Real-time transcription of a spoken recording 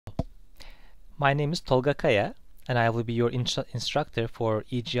My name is Tolga Kaya, and I will be your instructor for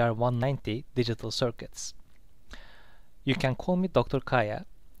EGR 190 digital circuits. You can call me Dr. Kaya.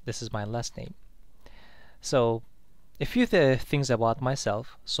 This is my last name. So, a few things about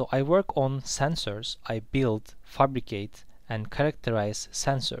myself. So, I work on sensors. I build, fabricate, and characterize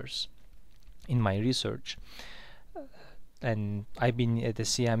sensors in my research. And I've been at the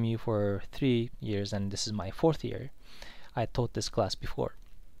CMU for 3 years, and this is my 4th year. I taught this class before.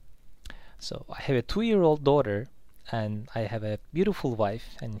 So I have a 2-year-old daughter, and I have a beautiful wife,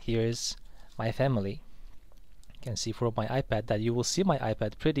 and here's my family. You can see from my iPad that you will see my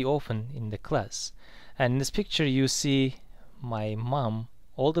iPad pretty often in the class. And in this picture you see my mom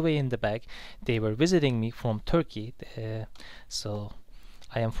all the way in the back. They were visiting me from Turkey, so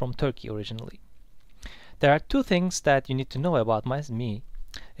I am from Turkey originally. There are 2 things that you need to know about me.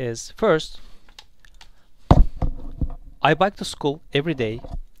 Is first, I bike to school every day,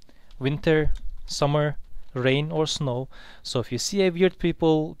 winter, summer, rain or snow. So if you see a weird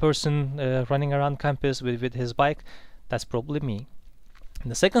person running around campus with his bike, that's probably me. And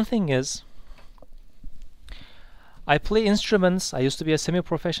the second thing is, I play instruments. I used to be a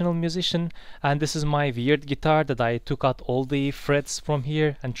semi-professional musician, and this is my weird guitar that I took out all the frets from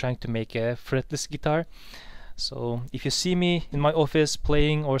here and trying to make a fretless guitar. So if you see me in my office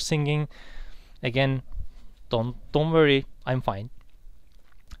playing or singing, again, don't worry, I'm fine.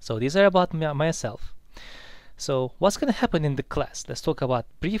 So these are about myself. So what's going to happen in the class? Let's talk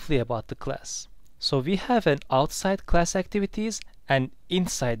briefly about the class. So we have an outside class activities and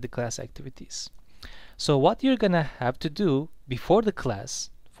inside the class activities. So what you're going to have to do before the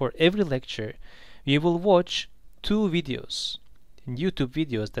class, for every lecture, you will watch 2 videos, YouTube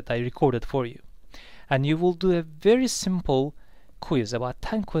videos that I recorded for you. And you will do a very simple quiz, about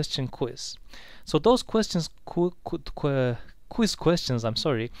 10-question quiz. So those questions, quiz questions,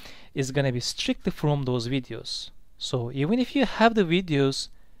 is going to be strictly from those videos. So even if you have the videos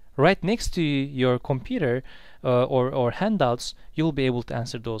right next to your computer or handouts, you'll be able to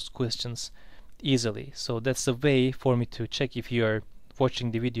answer those questions easily. So that's a way for me to check if you're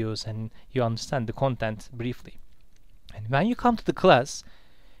watching the videos and you understand the content briefly. And when you come to the class,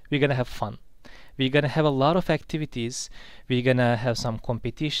 we're going to have fun. We're going to have a lot of activities. We're going to have some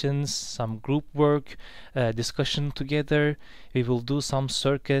competitions, some group work, discussion together. We will do some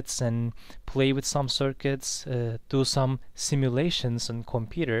circuits and play with some circuits, do some simulations on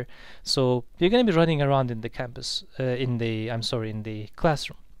computer. So we're going to be running around in the campus, in the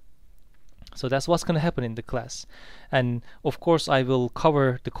classroom. So that's what's going to happen in the class. And of course I will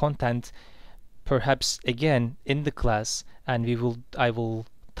cover the content perhaps again in the class, and I will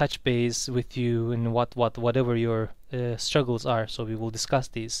touch base with you in whatever your struggles are. So we will discuss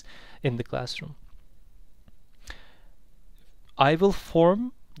these in the classroom. I will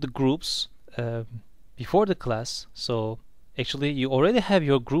form the groups before the class. So actually you already have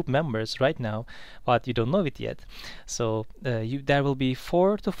your group members right now, but you don't know it yet. So there will be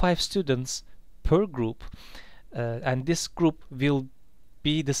 4 to 5 students per group, and this group will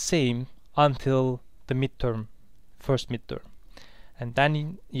be the same until the first midterm. And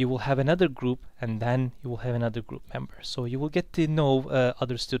then you will have another group, and then you will have another group member. So you will get to know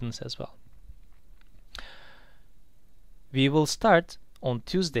other students as well. We will start on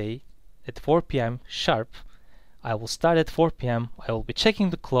Tuesday at 4 p.m. sharp. I will start at 4 p.m. I will be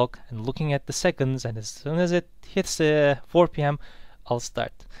checking the clock and looking at the seconds, and as soon as it hits 4 p.m. I'll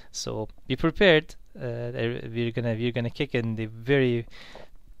start. So be prepared. We're gonna kick in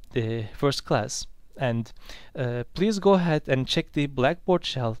the first class. And please go ahead and check the Blackboard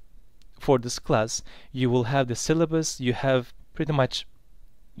shell for this class. You will have the syllabus. You have pretty much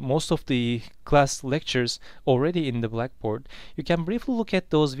most of the class lectures already in the Blackboard. You can briefly look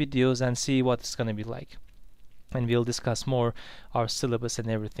at those videos and see what it's going to be like. And we'll discuss more our syllabus and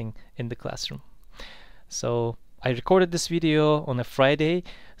everything in the classroom. So I recorded this video on a Friday.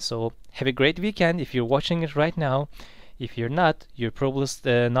 So have a great weekend if you're watching it right now. If you're not, you're probably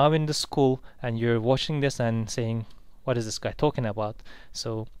now in the school and you're watching this and saying, what is this guy talking about?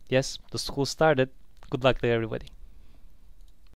 So yes, the school started. Good luck to everybody.